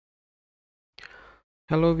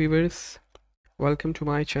Hello viewers, welcome to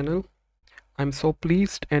my channel. I'm so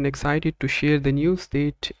pleased and excited to share the news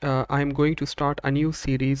that I'm going to start a new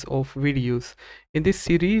series of videos. In this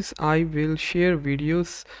series, I will share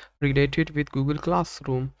videos related with Google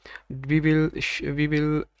Classroom. We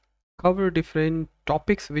will cover different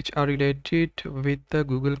topics which are related with the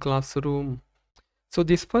Google Classroom. So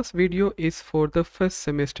this first video is for the first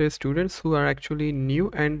semester students who are actually new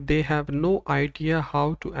and they have no idea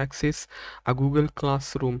how to access a Google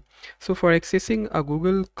Classroom. So for accessing a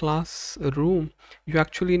Google Classroom, you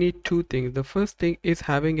actually need two things. The first thing is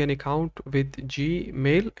having an account with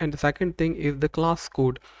Gmail, and the second thing is the class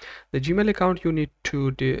code. The Gmail account you need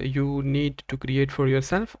to create for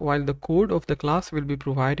yourself, while the code of the class will be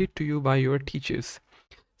provided to you by your teachers.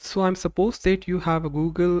 So I'm supposed that you have a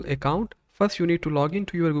Google account. First, you need to log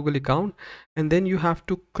into your Google account, and then you have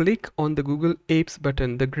to click on the Google Apps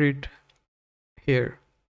button, the grid here.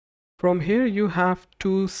 From here, you have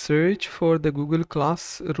to search for the Google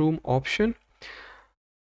Classroom option.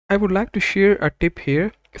 I would like to share a tip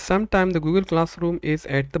here. Sometimes the Google Classroom is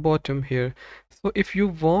at the bottom here. So if you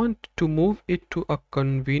want to move it to a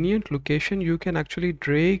convenient location, you can actually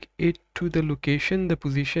drag it to the location, the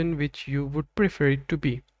position which you would prefer it to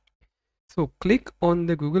be. So click on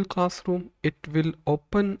the Google Classroom. It will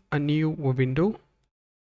open a new window.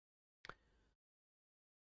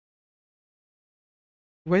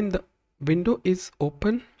 When the window is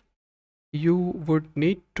open, you would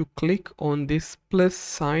need to click on this plus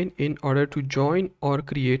sign in order to join or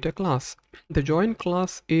create a class. The join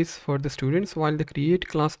class is for the students, while the create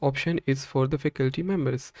class option is for the faculty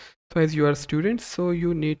members. So as you are students, so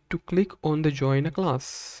you need to click on the join a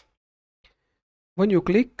class. When you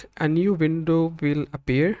click, a new window will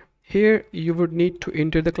appear. Here you would need to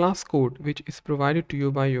enter the class code which is provided to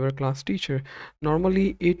you by your class teacher.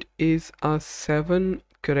 Normally it is a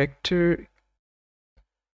 7-character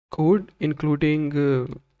code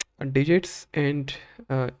including digits and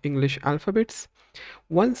English alphabets.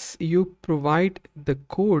 Once you provide the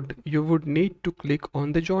code, you would need to click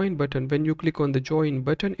on the join button. When you click on the join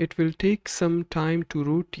button, it will take some time to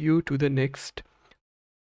route you to the next.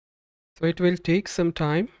 So it will take some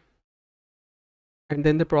time, and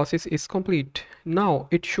then the process is complete. Now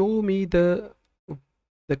it show me the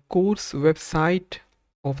course website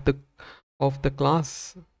of the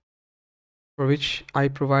class for which I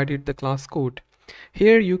provided the class code.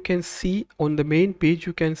 Here you can see on the main page,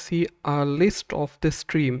 you can see a list of the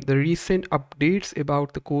stream, the recent updates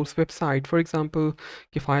about the course website. For example,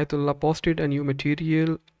 Kifayatullah posted a new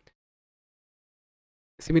material.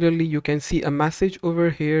 Similarly, you can see a message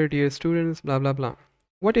over here, dear students, blah blah blah.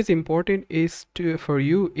 What is important is for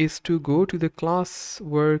you is to go to the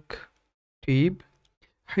classwork tab.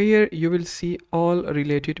 Here you will see all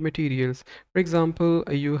related materials. For example,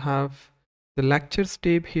 you have the lectures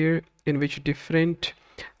tab here, in which different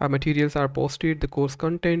materials are posted, the course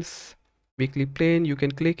contents, weekly plan. You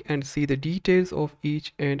can click and see the details of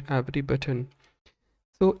each and every button.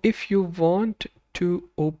 So if you want to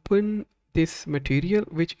open this material,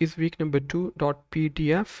 which is week number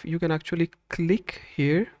 2.pdf, you can actually click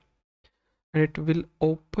here and it will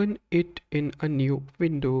open it in a new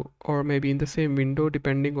window, or maybe in the same window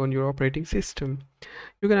depending on your operating system.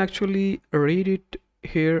 You can actually read it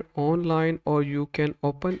here online, or you can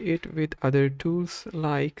open it with other tools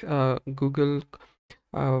like Google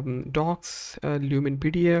Docs, Lumen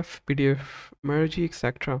PDF, PDF Mergy,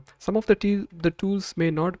 etc. Some of the tools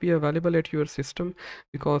may not be available at your system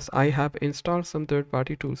because I have installed some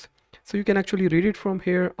third-party tools. So you can actually read it from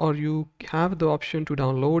here, or you have the option to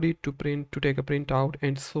download it, to take a printout,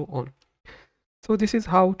 and so on. So this is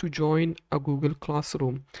how to join a Google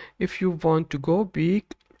Classroom. If you want to go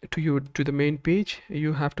back to the main page,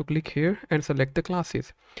 you have to click here and select the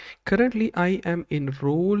classes. Currently I am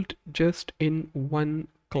enrolled just in one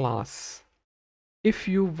class. If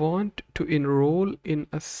you want to enroll in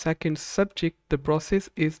a second subject, the process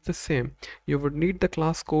is the same. You would need the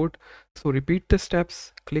class code. So repeat the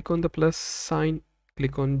steps, click on the plus sign,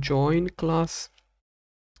 click on join class,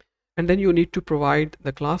 and then you need to provide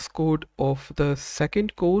the class code of the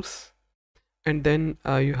second course, and then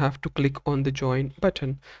you have to click on the join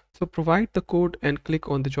button. So provide the code and click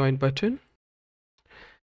on the join button.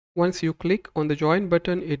 Once you click on the join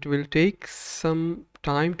button, it will take some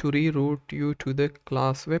time to reroute you to the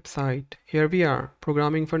class website. Here we are,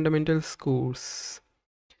 Programming Fundamentals course.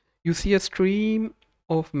 You see a stream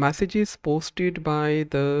of messages posted by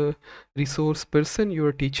the resource person,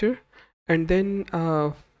 your teacher, and then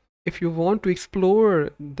if you want to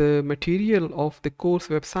explore the material of the course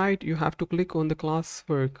website, you have to click on the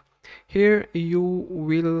classwork. Here you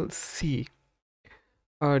will see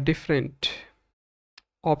different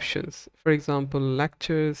options. For example,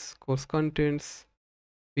 lectures, course contents,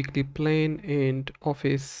 weekly plan, and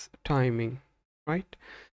office timing, right?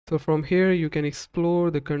 So from here you can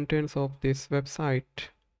explore the contents of this website.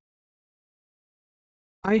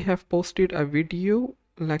 I have posted a video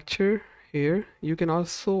lecture here. You can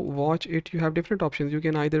also watch it. You have different options. You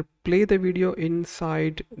can either play the video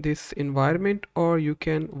inside this environment or you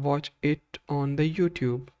can watch it on the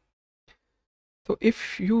YouTube. So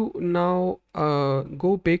if you now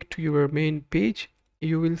go back to your main page,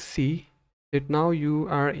 you will see that now you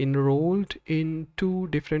are enrolled in two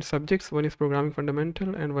different subjects. One is programming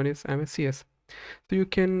fundamental and one is MSCS. So you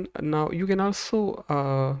can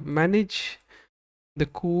also manage the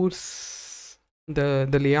course, the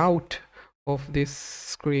layout of this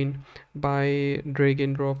screen by drag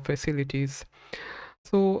and drop facilities.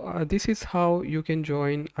 So this is how you can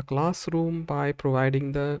join a classroom by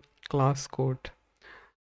providing the class code.